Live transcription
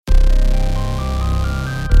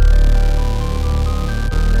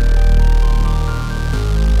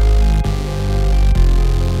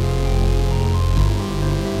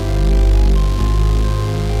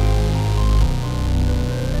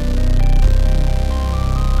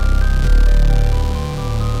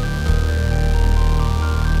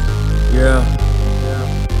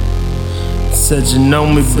said you know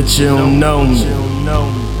me, but you don't know me.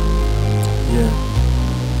 Yeah.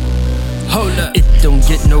 Hold up. It don't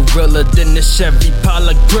get no realer than the Chevy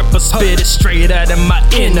Impala gripper. Spit it straight out of my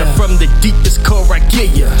inner, from the deepest core I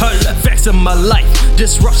give ya. Hold up. Facts of my life,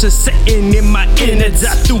 disruption sitting in my innards.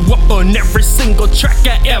 I threw up on every single track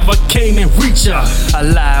I ever came and reached ya. I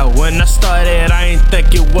lied when I started, I ain't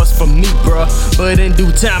think it was for me, bruh. But in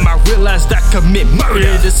due time I realized I commit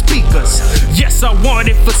murder to speakers. Yes, I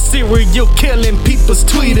wanted for serial killing people's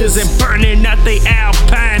tweeters and burning out they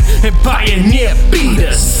Alpine and Pioneer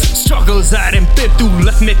beaters. Struggles I done been through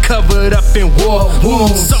left me covered up in war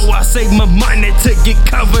wounds. So I save my money to get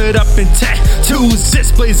covered up in tattoos.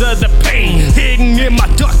 Displays of the pain hidden in my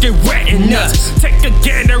darkened retinas. Take a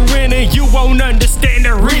gander in and you won't understand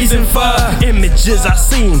the reason for images I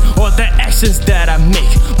seen or the actions that I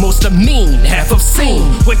make. Most are mean, half I've seen.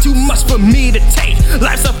 Way too much for me to take.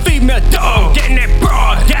 Life's a female dog and that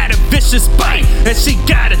broad got a vicious bite, and she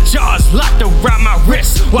got her jaws locked around my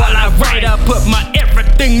wrist. While I write, I put my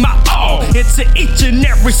everything, my all into each and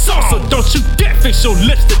every song. So don't you dare fix your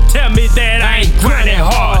lips to tell me that I ain't grinding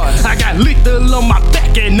hard. I got lethal on my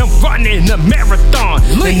back and I'm running a marathon.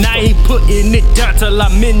 And I ain't putting it down till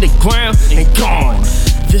I'm in the ground and gone.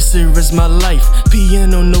 This here is my life,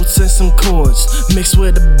 piano notes and some chords, mixed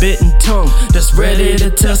with a bitten tongue that's ready to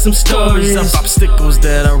tell some stories of obstacles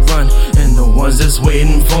that I run and the ones that's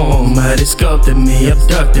waiting for them. They sculpted me,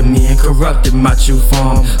 abducted me, and corrupted my true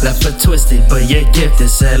form. Left her twisted, but yet gifted,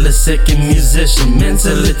 sadly sick and musician,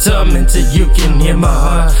 mentally tormented. You can hear my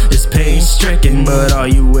heart is pain-stricken, but are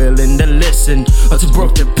you willing to listen or too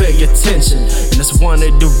broke to pay attention? And that's one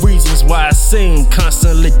of the reasons why I seem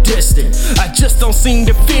constantly distant. I just don't seem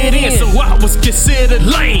to fit in, so I was considered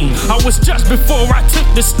lame. I was judged before I took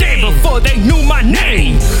the stand, before they knew my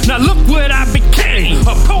name. Now look what I became,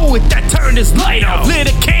 a poet that turned his light off, lit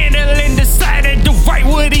a candle and decided to write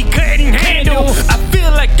what he couldn't handle. I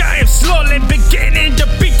feel like I am slowly beginning to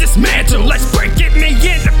be dismantled. Let's break it me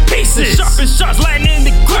into pieces, sharpest shards landing in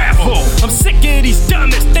the gravel. I'm sick of these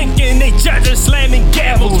dummies thinking they judging, slamming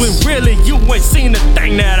gavels, when really you ain't seen a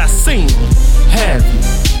thing that I seen. Have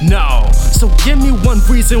you? No. So give me one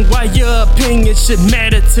reason why your opinion should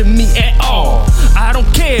matter to me at all. I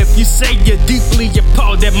don't care if you say you're deeply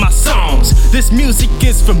appalled at my songs. This music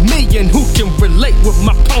is for me, and who can relate with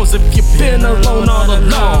my poems if you've been alone all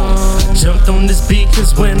along? I jumped on this beat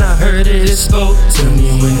cause when I heard it, it spoke to me.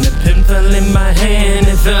 When the pen fell in my hand,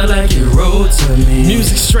 it felt like it wrote to me.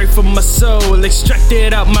 Music straight from my soul,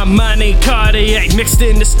 extracted out my mind and cardiac, mixed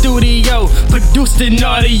in the studio, produced an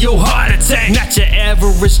audio heart attack. Not your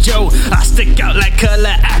average Joe, I stick out like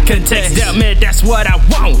color architects. Damn man, that's what I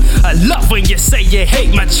want. I love when you say you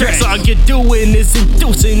hate my tracks. All you're doing is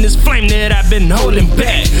inducing this flame that I've been holding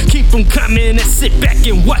back. Keep them coming and sit back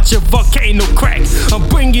and watch a volcano crack. I'm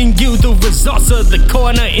bringing you the results of the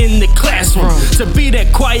corner in the classroom. To be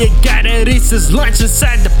that quiet guy that eats his lunch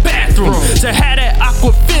inside the bathroom. To have that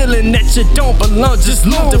awkward feeling that you don't belong. Just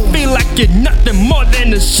love to feel like you're nothing more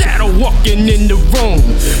than a shadow walking in the room.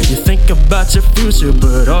 You think about your future,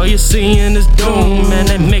 but all you're seeing is doom, and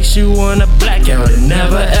it makes you wanna black out and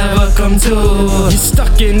never ever come to. You're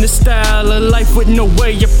stuck in this style of life with no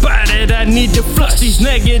way about it. I need to flush these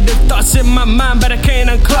negative thoughts in my mind, but I can't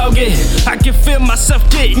unclog it. I can feel myself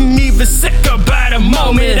getting even sicker by the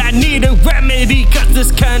moment. I need a remedy, cause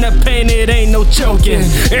this kind of pain, it ain't no joking.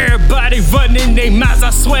 Everybody running their mouths,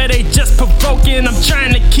 I swear they just provoking. I'm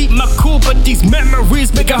trying to keep my cool, but these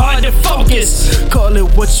memories make it hard to focus. Call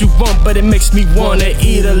it what you want, but it makes me wanna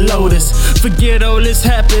eat a lotus. Forget all this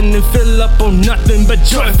happened and fill up on nothing but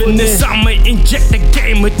joyfulness. I'ma inject the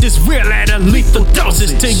game with this real at a lethal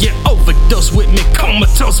dosage till you overdose with me,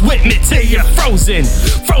 comatose with me till you're frozen.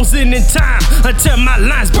 Frozen in time until my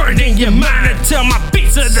lines burned in your mind, until my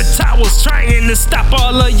beats are the towels trying to stop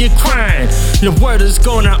all of your crying. The world is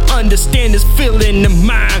gonna understand this feeling of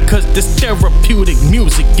mine, cause this therapeutic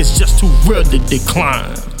music is just too real to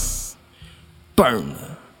decline. Burna.